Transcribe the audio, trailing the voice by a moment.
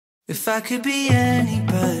If I could be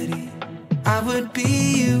anybody, I would be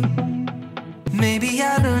you. Maybe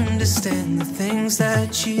I'd understand the things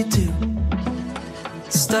that you do.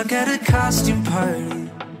 Stuck at a costume party,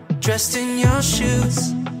 dressed in your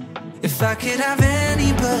shoes. If I could have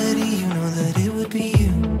anybody, you know that it would be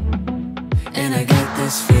you. And I get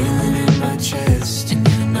this feeling in my chest, and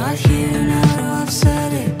you're not here now to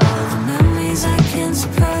offset it. All the memories I can't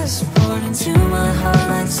suppress, poured into my heart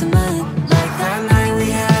like cement. Like that night we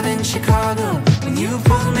had in Chicago, when you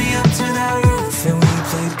pulled me up to that roof, and we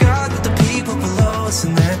played God with the people below us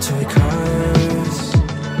in their toy cars.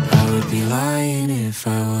 I would be lying if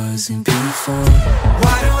I wasn't before.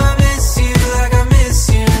 Why do I miss you like I miss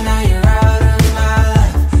you? Now you're out of my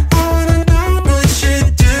life. I wanna know what you're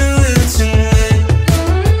doing tonight.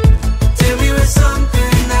 Tell me we're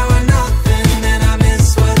something, now we're nothing, and I miss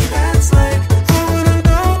what that's like. I wanna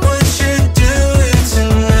know what you're doing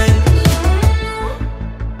tonight.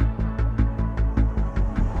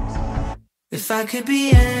 If I could be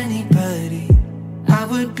anybody, I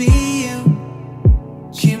would be you.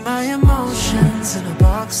 Keep my emotions in a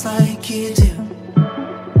box like you do.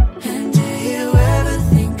 And do you ever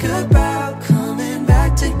think about coming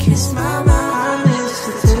back to kiss my mouth? I miss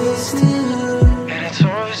the taste of you, and it's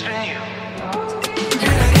always been you.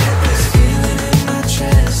 And I get this feeling in my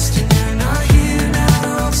chest, and you're not here now to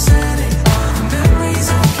offset it. All the memories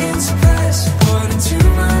I can't suppress, poured into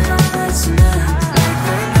my heart like cement. Like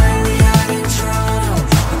that night we had in Toronto,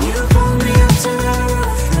 when you pulled me up to that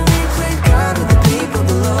roof, and we played God with the people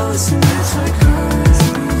below us, and that's like cars.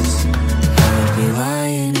 I would be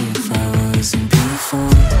lying if I wasn't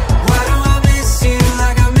before. Why do I miss you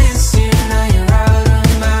like I miss you? Now you're out of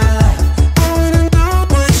my life. I wanna know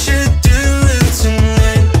what you're doing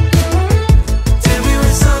tonight. Tell me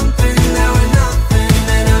we're something, now we're nothing,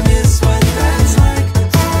 and I miss what that's like.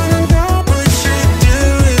 I wanna know what you're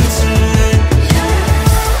doing tonight. I wanna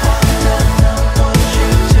know what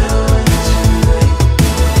you're doing tonight.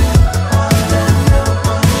 I wanna know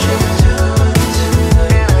what you're doing tonight.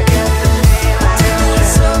 And I get the feeling. Tell me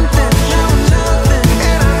we're something, now we're nothing, and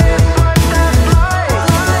I miss what that's like.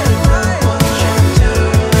 What you're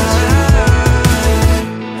doing tonight.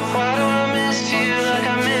 Why do I miss you like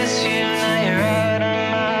I miss you? Now you're out of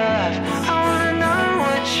my life. I wanna know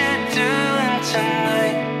what you're doing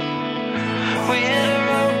tonight. We hit a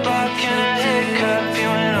roadblock and a hiccup. You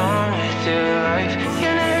went on with your life. You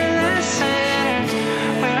never listened.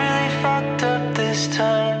 We really fucked up this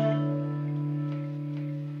time.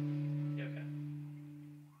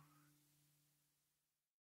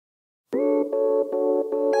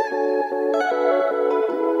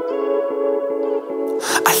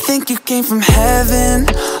 I think you came from heaven,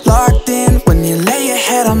 locked in when you lay your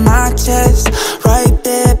head on my chest. Right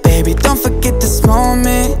there, baby, don't forget this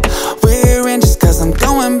moment we're in. Just cause I'm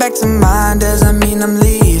going back to mine doesn't mean I'm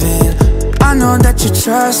leaving. I know that you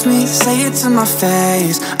trust me, say it to my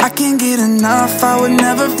face. I can't get enough, I would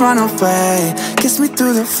never run away. Kiss me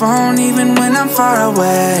through the phone even when I'm far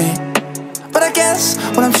away. But I guess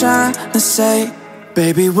what I'm trying to say,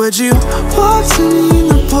 baby, would you walk to me in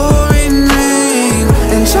the pouring rain,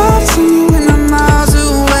 and drive to me when I'm miles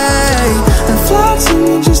away, and fly to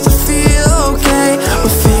me just to feel okay?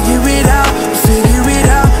 We'll figure it out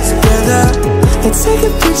together. And take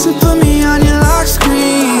a picture, put me on your lock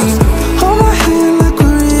screen. Hold my hand like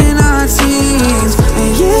we're in our teens,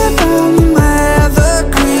 and yeah, baby, my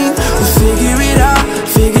evergreen. We'll figure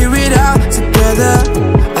it out together.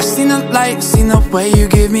 I've seen the light, seen the way you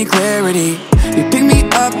give me clarity. You pick me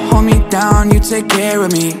up, hold me down, you take care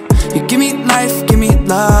of me. You give me life, give me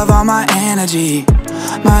love, all my energy,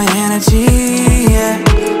 yeah.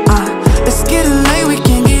 It's getting late, we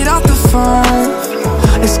can't get off the phone.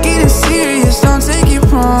 It's getting serious, don't take it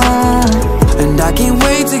wrong. And I can't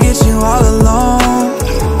wait to get you all alone.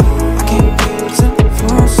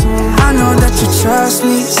 I know that you trust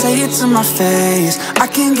me, say it to my face. I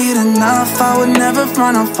can't get enough, I would never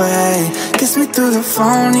run away. Kiss me through the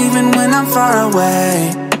phone even when I'm far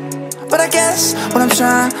away. But I guess what I'm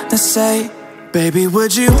trying to say, baby,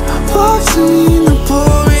 would you walk to me in the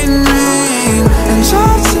pouring rain, and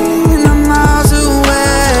drive to me when I'm miles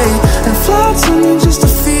away, and fly to me just to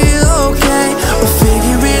feel okay? We'll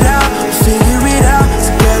figure it out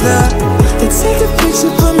together. Then take a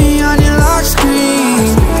picture, put me on your lock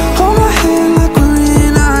screen. Hold my hand like we're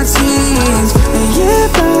in our teens, and yeah,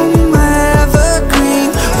 baby, my evergreen.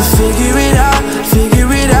 We'll figure it out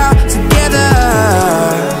together.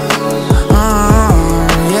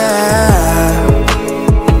 Yeah,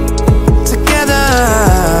 together.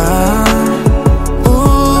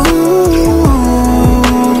 Ooh.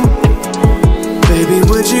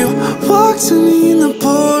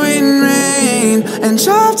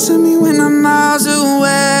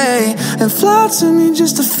 to me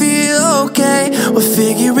just to feel okay. We'll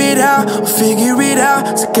figure it out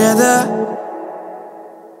together.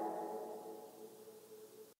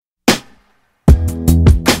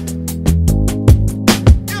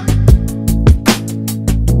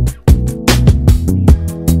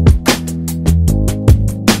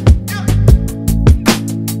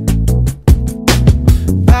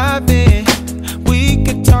 We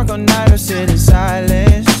could talk all night or sit in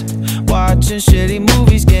silence, watching shitty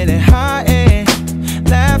movies, getting high and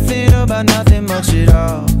laughing about nothing much at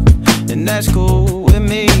all. And that's cool with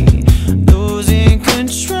me, losing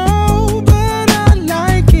control, but I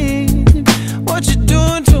like it. What you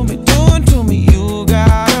doing to me, you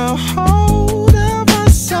got a hold of my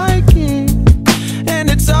psyche, and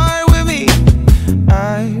it's alright with me.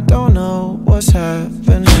 I don't know what's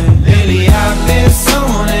happening. Lately I've been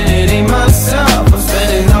someone and it ain't myself. I'm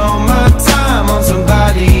spending all my time on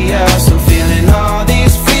somebody else. I'm feeling all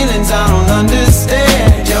these feelings I don't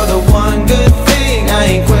understand. You're the one good thing I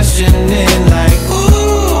ain't questioning. Like,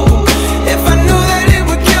 ooh, if I knew that it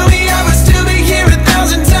would kill me, I would still be here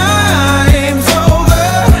 1,000 times over.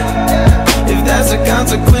 If that's a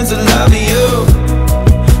consequence of loving you,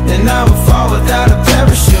 then I would fall without a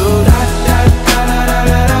parachute.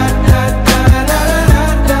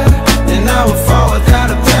 Then I would fall without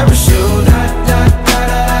a parachute.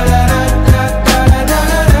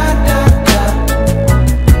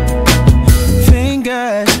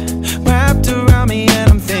 Fingers wrapped around me and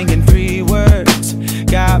I'm thinking 3 words.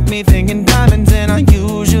 Got me thinking diamonds and I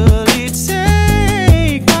usually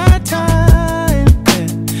take my time.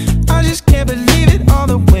 I just can't believe it, all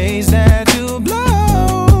the ways that you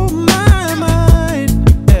blow my mind.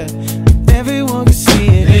 Everyone can see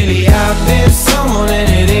it. Lately I've been someone and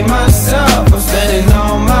it ain't myself. I'm spending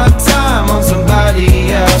all my time on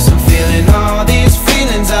somebody else. I'm feeling all these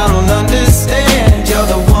feelings I don't understand. You're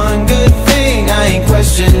the one good thing I ain't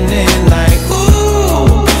questioning. Like,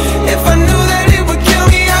 ooh, if I knew that it would kill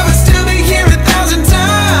me, I would still be here 1,000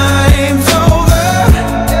 times over.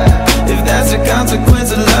 If that's a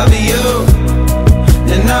consequence of loving you,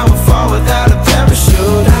 then I would fall without a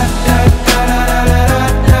parachute.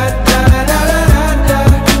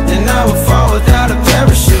 Then I would fall without a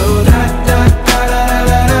parachute.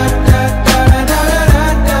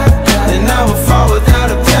 Then I would fall without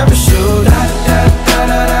a parachute.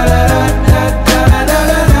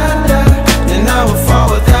 Then I would fall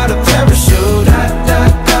without a parachute.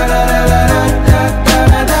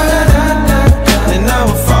 Then I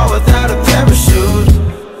would fall without a parachute.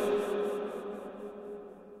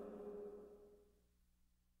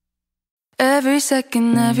 Every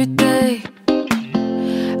second, every day,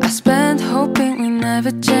 I spend hoping we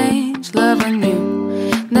never change. Loving you,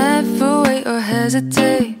 never wait or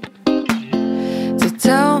hesitate to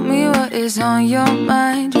tell me what is on your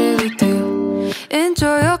mind. Really do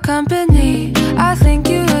enjoy your company, I think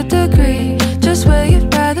you would agree. Just where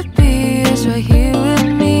you'd rather be is right here with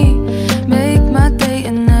me. Make my day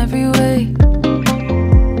in every way.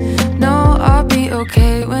 No, I'll be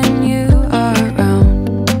okay when you are around.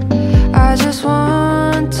 I just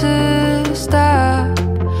want to stop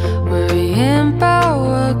worrying about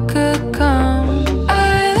what could come. I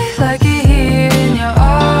really like it here in your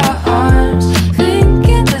arms,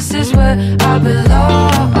 thinking this is where I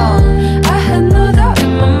belong. I had no doubt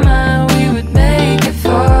in my mind we would make it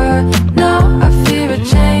far. Now I fear a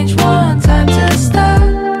change, one time to stop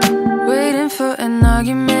waiting for an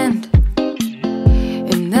argument.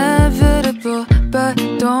 Inevitable, but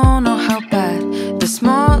don't know how bad the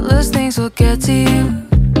smallest things will get to you.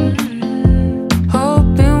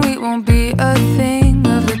 Hoping we won't be a thing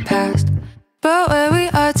of the past, but where we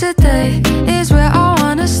are today is where I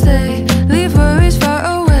wanna stay. Leave worries far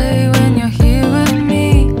away when you're here with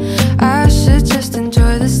me. I should just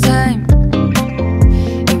enjoy this time,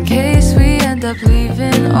 in case we end up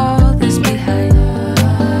leaving all this behind.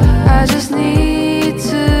 I just need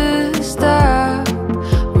to stop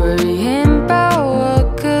worrying about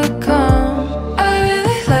what could come. I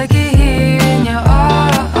really like it here in your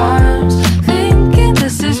arms, thinking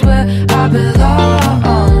this is where I belong.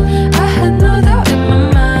 I had no doubt in my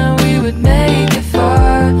mind we would make it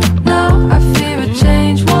far. Now I fear a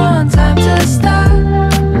change, one time to stop.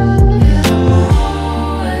 I'm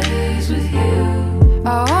always with you. I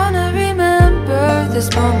wanna remember this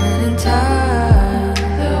moment in time.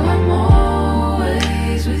 Though I'm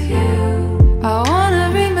always with you. I wanna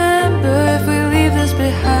remember if we leave this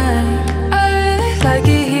behind. I really like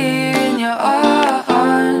it here in your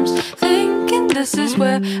arms, thinking this is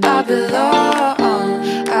where I belong.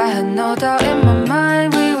 I had no doubt in my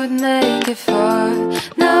mind we would make it far.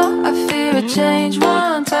 Now I fear a change,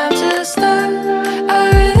 one time to start. I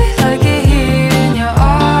really like it here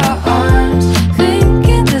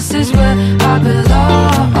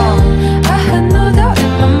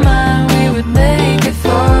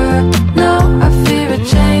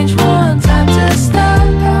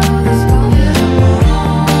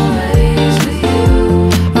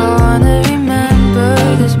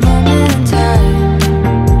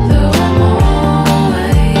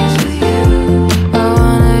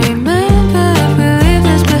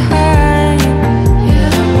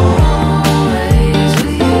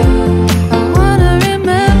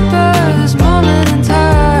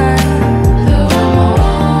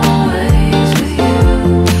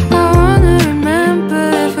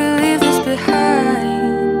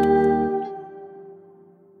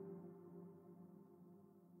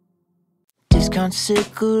count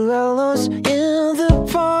cigarillos in the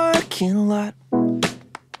parking lot,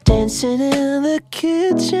 dancing in the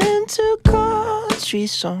kitchen to country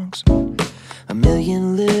songs. A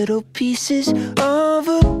million little pieces of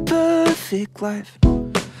a perfect life.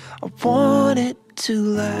 I want it to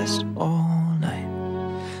last all night.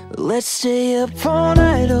 Let's stay up all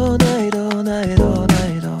night, all night, all night, all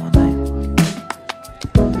night, all night.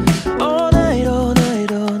 All night, all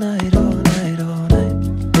night, all night, all night, all night.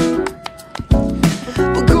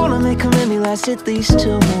 We're gonna make a memory last at least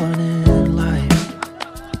till morning light.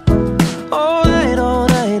 All night, all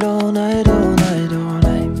night, all night, all night, all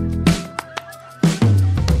night.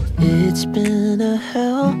 It's been a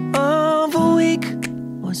hell of a week.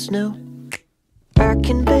 What's new? I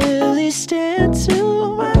can barely stand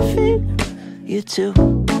to my feet. You too.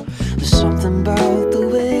 There's something about the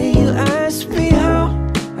way you ask me how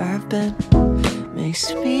I've been,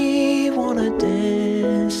 makes me wanna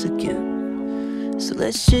dance again. So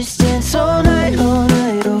let's just dance all night, all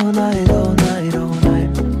night, all night, all night, all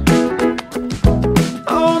night.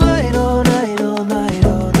 All night, all night, all night,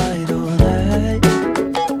 all night, all night.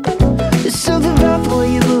 There's something about the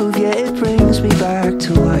way you move, yeah, it brings me back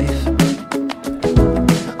to life.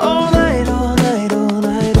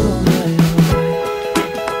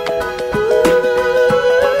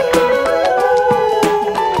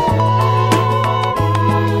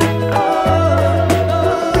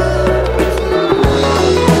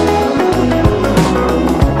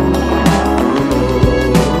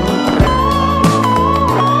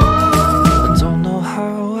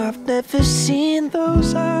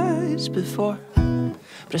 Before,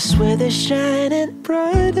 but I swear they're shining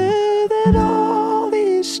brighter than all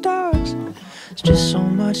these stars. It's just so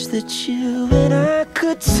much that you and I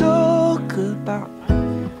could talk about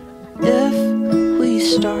if we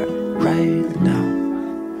start right now.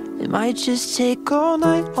 It might just take all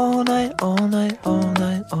night, all night, all night, all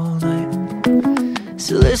night, all night.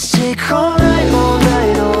 So let's take all night, all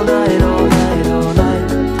night, all night, all night, all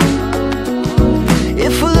night.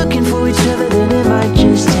 If we're looking for each other, then it might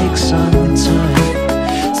just take some time.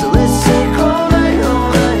 So let's take all night, all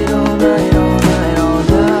night, all night, all night, all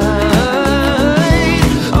night.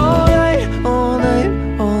 All night, all night,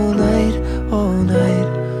 all night, all night,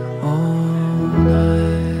 all night.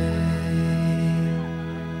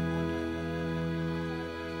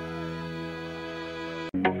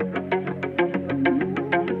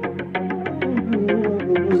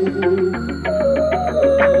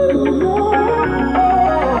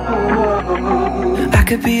 I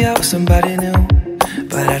could be out with somebody new,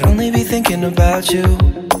 but I'd only be thinking about you.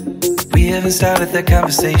 We haven't started that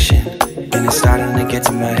conversation, and it's starting to get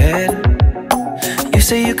to my head. You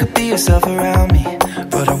say you could be yourself around me,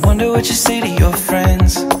 but I wonder what you say to your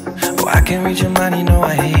friends. Oh, I can't read your mind, you know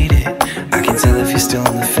I hate it. I can tell if you're still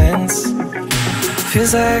on the fence.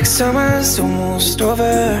 Feels like summer's almost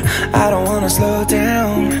over, I don't wanna slow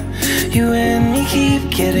down. You and me keep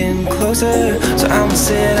getting closer, so I'ma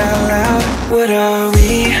say it out loud. What are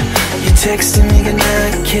we? You're texting me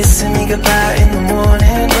goodnight, kissing me goodbye in the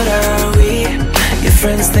morning. What are we? Your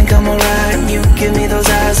friends think I'm alright, and you give me those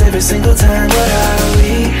eyes every single time. What are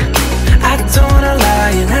we? I don't wanna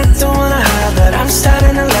lie, and I don't wanna hide that I'm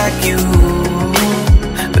starting to like you.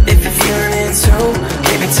 But if you're feeling it too,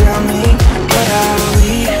 baby tell me, what are we?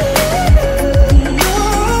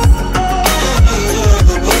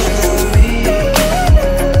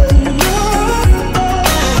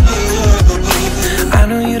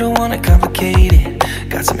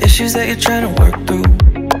 Got some issues that you're trying to work through.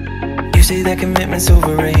 You say that commitment's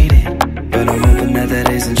overrated, but I'm hoping that that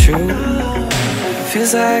isn't true.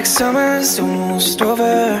 Feels like summer's almost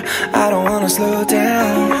over, I don't wanna slow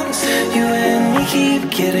down. You and me keep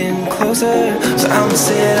getting closer, so I'ma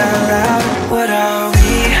say it out loud. What are we?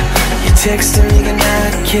 You're texting me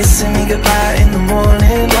goodnight, kissing me goodbye in the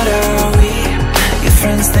morning. What are we? Your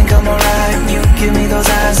friends think I'm alright, and you give me those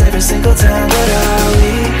eyes every single time. What are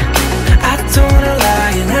we? I don't wanna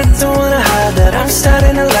lie, and I don't wanna hide that I'm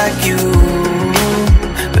starting to like you.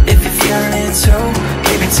 But if you're feeling it too,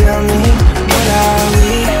 baby tell me, what are we?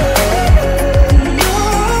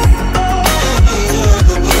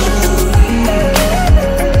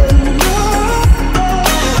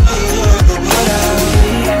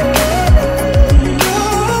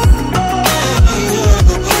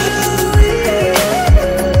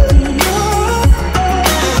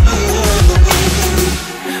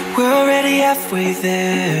 Halfway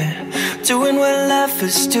there, doing what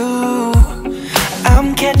lovers do.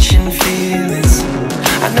 I'm catching feelings,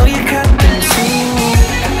 I know you got them too.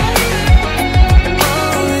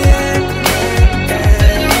 Oh yeah,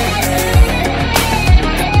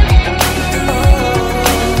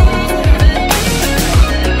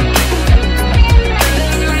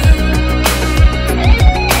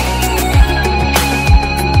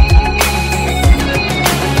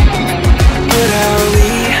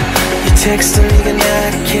 texting me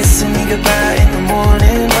goodnight, kissing me goodbye in the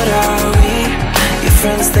morning. What are we? Your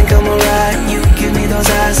friends think I'm alright. You give me those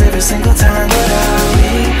eyes every single time. What are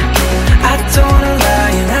we? I don't wanna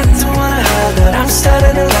lie and I don't wanna hide that I'm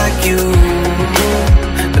starting to like you.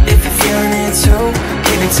 But if you're feeling it too,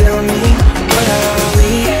 baby, tell me, what are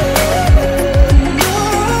we?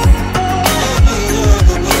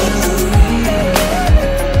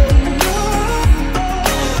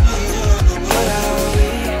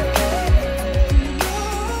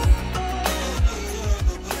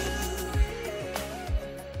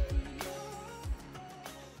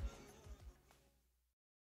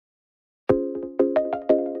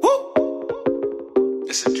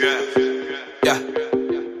 It's a draft. Yeah.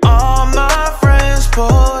 All my friends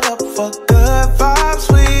pulled up for good vibes.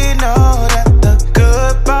 We know that the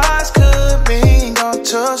goodbyes could mean gone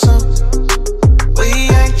too soon. We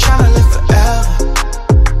ain't tryna live forever,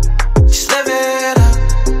 just live it up.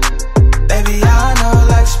 Baby, I know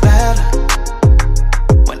life's better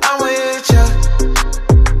when I'm with you.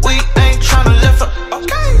 We ain't tryna live for,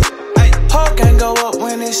 okay. Hey, whole gang go up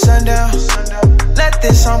when it's sundown. Let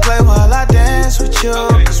this song play while I dance with you.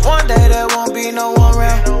 Cause one day there won't be no one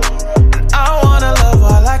around, and I wanna love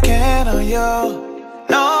while I can on you.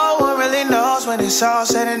 No one really knows when it's all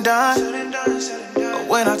said and done, but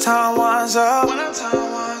when our time winds up,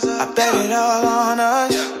 I bet it all on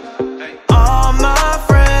us. All my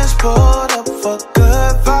friends pulled up for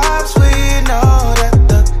good vibes. We know that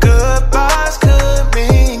the goodbyes could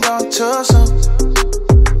mean gone too soon.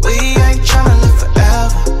 We ain't tryna live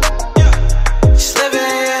forever, just live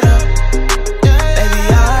it up. Baby,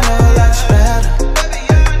 I know life's better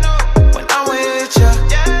when I'm with you.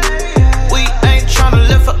 We ain't tryna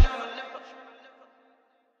live for.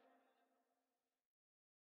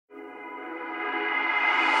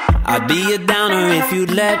 I'd be a downer if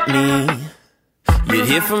you'd let me. You'd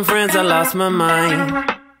hear from friends I lost my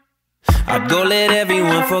mind. I'd go let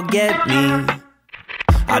everyone forget me.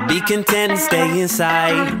 I'd be content and stay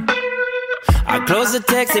inside. I'd close the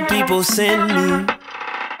text that people send me.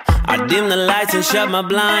 I'd dim the lights and shut my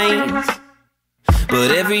blinds.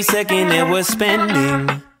 But every second that we're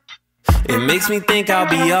spending, it makes me think I'll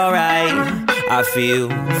be alright. I feel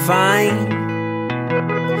fine.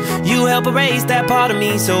 You help erase that part of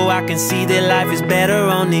me so I can see that life is better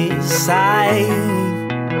on this side.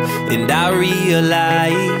 And I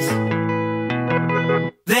realize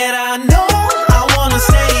that I know I wanna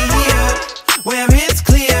stay here where it's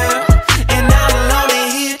clear, and I'm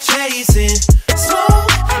alone here chasing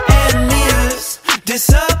smoke and mirrors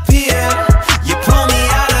disappear. You pull me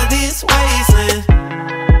out of this wasteland.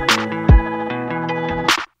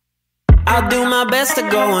 I'll do my best to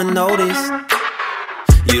go unnoticed.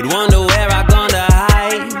 You'd wonder where I've gone to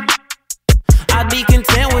hide. I'd be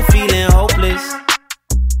content with feeling hopeless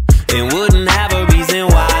and wouldn't have a reason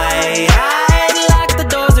why. I'd lock the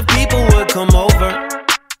doors if people would come over,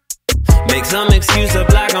 make some excuse up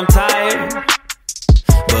like I'm tired.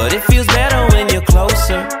 But it feels better when you're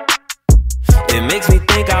closer. It makes me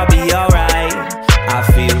think I'll be alright. I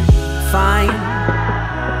feel fine.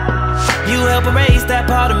 You help erase that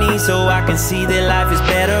part of me so I can see that life is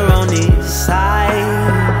better on this side.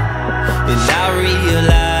 And I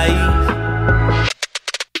realize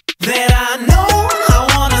that I know I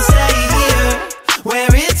wanna stay here where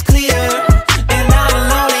it's clear, and I'm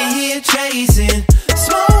alone here chasing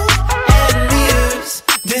smoke and mirrors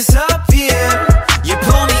disappear. You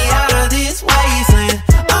pull me out of this wasteland.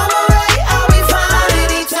 I'm alright, I'll be fine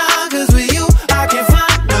anytime, cause with you I can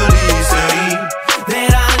finally say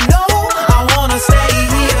that I know I wanna stay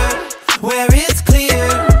here where it's clear.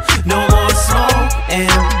 No more smoke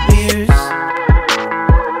and mirrors.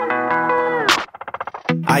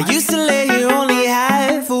 I used to lay here only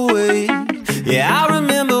half awake. Yeah, I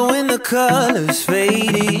remember when the colors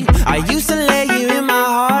faded. I used to lay here and my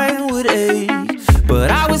heart would ache, but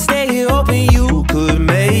I would stay here hoping you could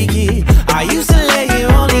make it. I used to lay here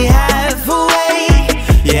only half awake.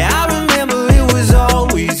 Yeah, I remember it was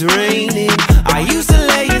always raining. I used to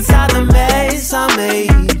lay inside the mess I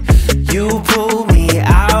made. You pulled me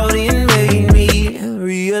out and made me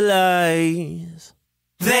realize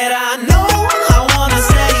that I know I wanna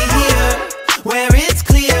stay here where it's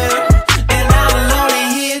clear, and I'm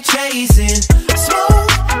alone here chasing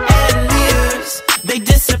smoke and mirrors. They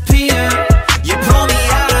disappear. You pull me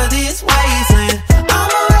out of this wasteland.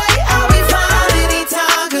 I'm alright, I'll be fine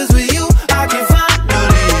anytime, cause with you I can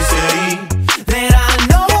finally say that I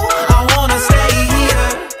know I wanna stay here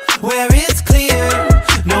where it's clear.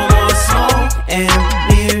 No more smoke and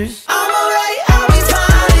mirrors. I'm alright, I'll be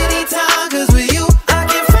fine anytime, cause with you I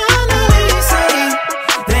can finally say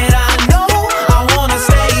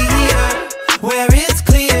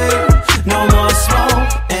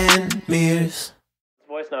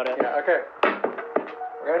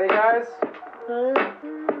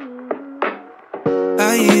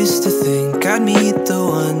I used to think I'd meet the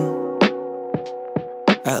one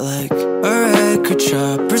at like a record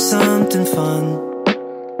shop or something fun.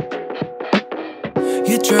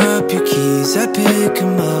 You drop your keys, I'd pick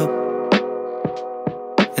 'em up,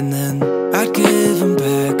 and then I'd give 'em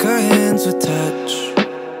back, our hands would touch.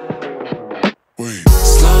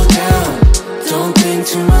 Slow down, don't think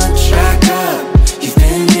too much, back up. You've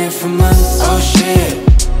been here for months, oh shit,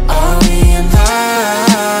 are we in love?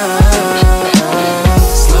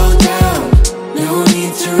 Slow down, no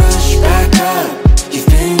need to rush, back up. You've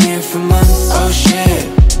been here for months, oh shit,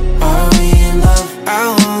 are we in love? I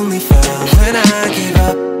only fell when I gave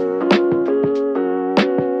up.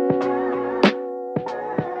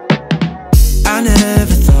 I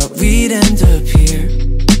never thought we'd end up here.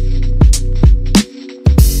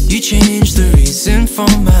 You changed the reason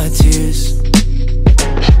for my tears.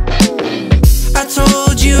 I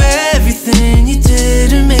told you everything, you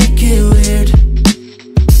didn't make it weird.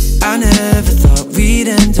 I never thought we'd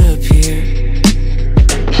end up here.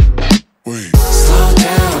 Slow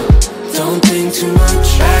down, don't think too much,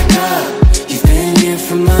 back up. You've been here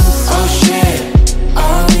for months, oh shit,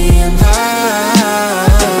 are we in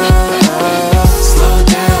love? Slow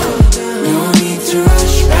down, no need to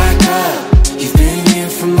rush, back up. You've been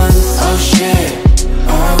here for months, oh shit,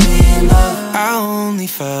 are we in love? I only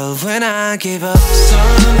fell when I gave up.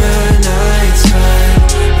 Summer nights spent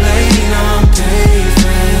laying on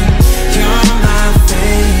pavement, you're my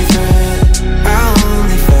favorite. I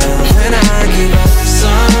only fell when I gave up.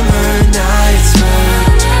 Summer nights spent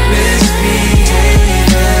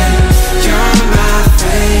misbehaving, you're my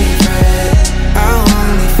favorite. I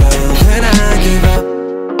only fell when I gave up.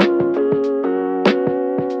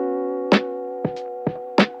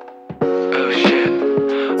 Oh shit,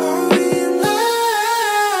 are we in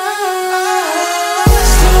love?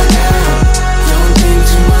 Slow down, don't think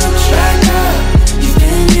too much, back up. You've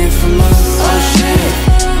been here for months, oh shit,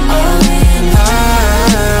 are we in love?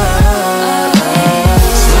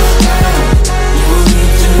 Slow down, no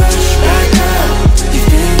need to rush, back up. You've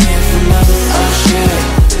been here for months, oh shit,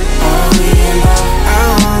 are we in love? I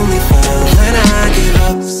only fell when I gave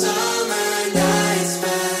up. Summer nights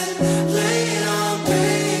spent laying on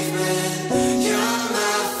pavement, you're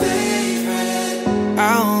my favorite. I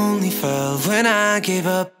only fell when I gave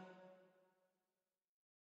up.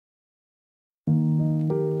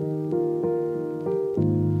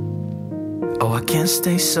 Oh, I can't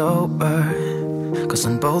stay sober, 'cause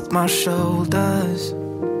on both my shoulders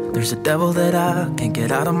there's a devil that I can't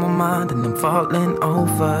get out of my mind, and I'm falling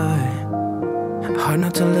over. Hard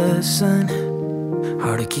not to listen,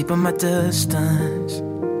 hard to keep on my distance.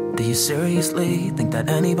 Do you seriously think that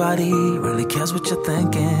anybody really cares what you're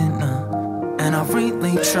thinking? And I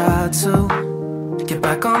really tried to get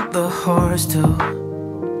back on the horse too,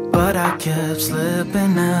 but I kept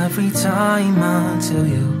slipping every time until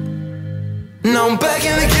you. Now I'm back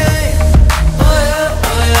in the game. Oh yeah,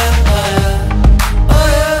 oh yeah, oh yeah, oh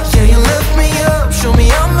yeah. Yeah, you lift me up, show me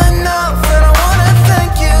I'm enough, and I wanna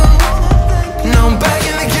thank you. Now I'm back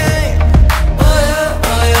in the game. Oh yeah,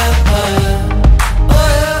 oh yeah, oh yeah, oh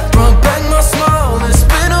yeah. Brought back my smile, it's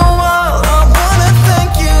been a while, I wanna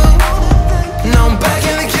thank you. Now I'm back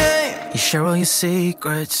in the game. You share all your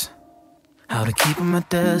secrets, how to keep 'em at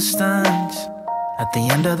distance. At the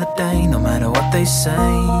end of the day, no matter what they say,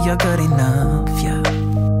 you're good enough, yeah.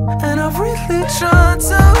 And I've really tried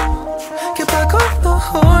to get back on the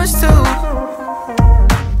horse too.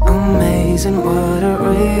 Amazing what a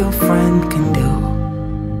real friend can do.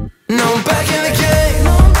 Now I'm back in the game.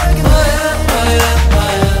 Oh yeah, oh yeah,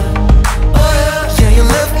 oh yeah, oh yeah. Yeah, you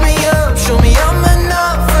lift me up, show me I'm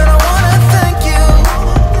enough, and I wanna thank you.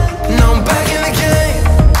 Now I'm back in the game.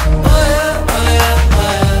 Oh yeah, oh yeah,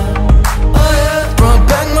 oh yeah, oh yeah. Brought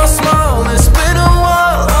back my smile, it's been a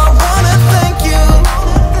while, I wanna thank you.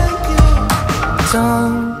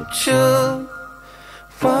 Don't you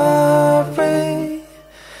worry,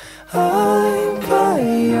 I'm by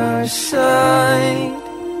your side.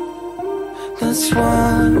 That's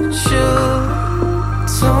what you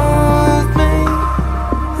told me,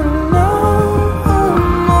 and now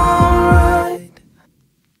I'm alright.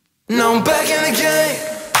 Now I'm back in the game.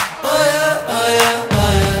 Oh yeah, oh yeah,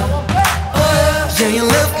 oh yeah, oh yeah. Yeah, you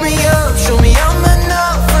lift me up, show me I'm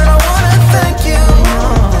enough, and I wanna thank you.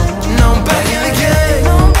 Now I'm back in the game.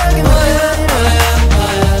 Oh yeah, oh yeah,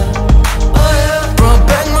 oh yeah, oh yeah. Brought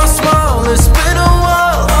back my smile, it's been a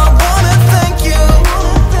while, I wanna thank you.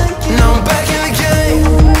 Now I'm back in the game.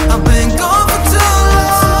 I've been gone for too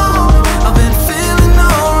long, I've been feeling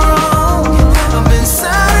all wrong, I've been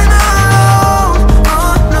sad and alone,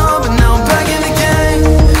 oh no, but now I'm back in the game.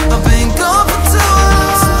 I've been gone for too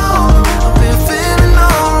long, I've been feeling all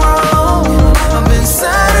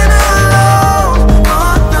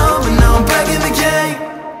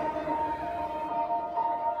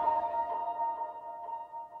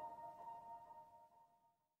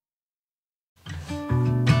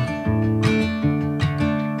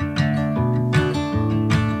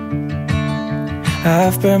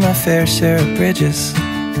I've burned my fair share of bridges,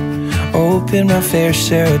 opened my fair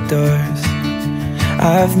share of doors.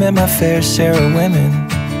 I've met my fair share of women,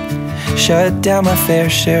 shut down my fair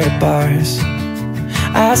share of bars.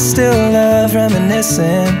 I still love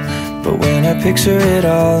reminiscing, but when I picture it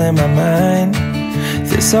all in my mind,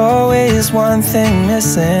 there's always one thing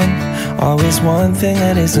missing, always one thing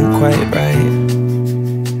that isn't quite right.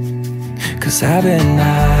 'Cause I've been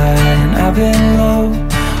high and I've been low,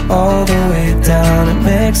 all the way down in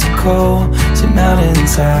Mexico, to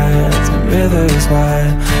mountainsides and rivers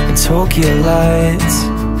wide and Tokyo lights.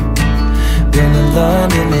 Been to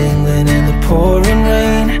London, England in the pouring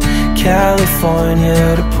rain,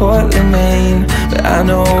 California to Portland, Maine. But I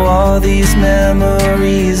know all these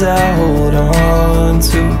memories I hold on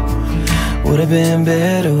to would have been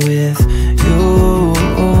better with you.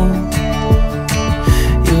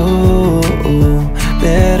 You,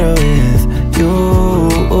 better with you.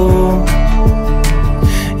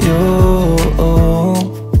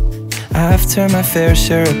 I've turned my fair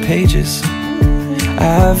share of pages,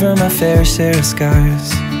 I've earned my fair share of scars.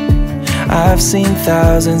 I've seen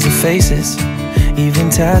thousands of faces, even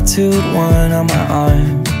tattooed one on my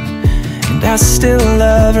arm. And I still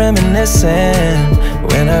love reminiscing,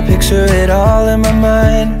 when I picture it all in my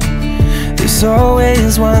mind. There's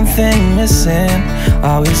always one thing missing,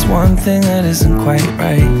 always one thing that isn't quite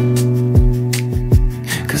right.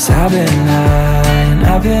 'Cause I've been high and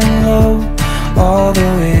I've been low, all the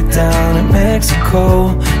way down in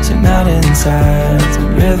Mexico, to mountainsides and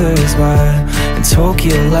rivers wide and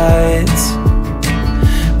Tokyo lights.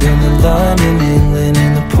 Been to London, England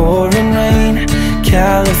in the pouring rain,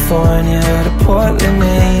 California to Portland,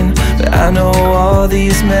 Maine. But I know all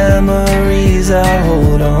these memories I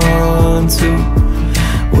hold on to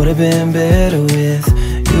would have been better with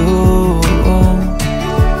you.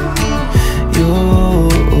 You,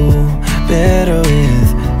 better with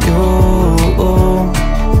you.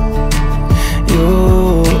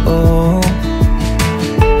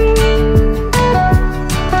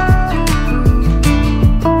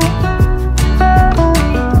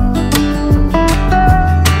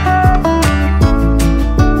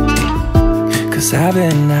 I've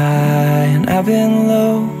been high and I've been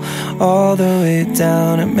low, all the way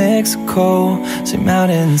down in Mexico, to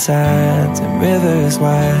mountainsides and rivers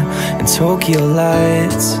wide and Tokyo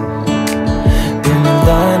lights. Been to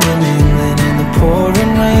London, England in the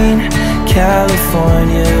pouring rain,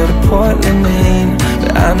 California to Portland, Maine.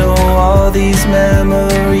 But I know all these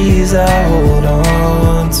memories I hold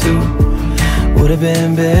on to would have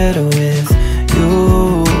been better with you.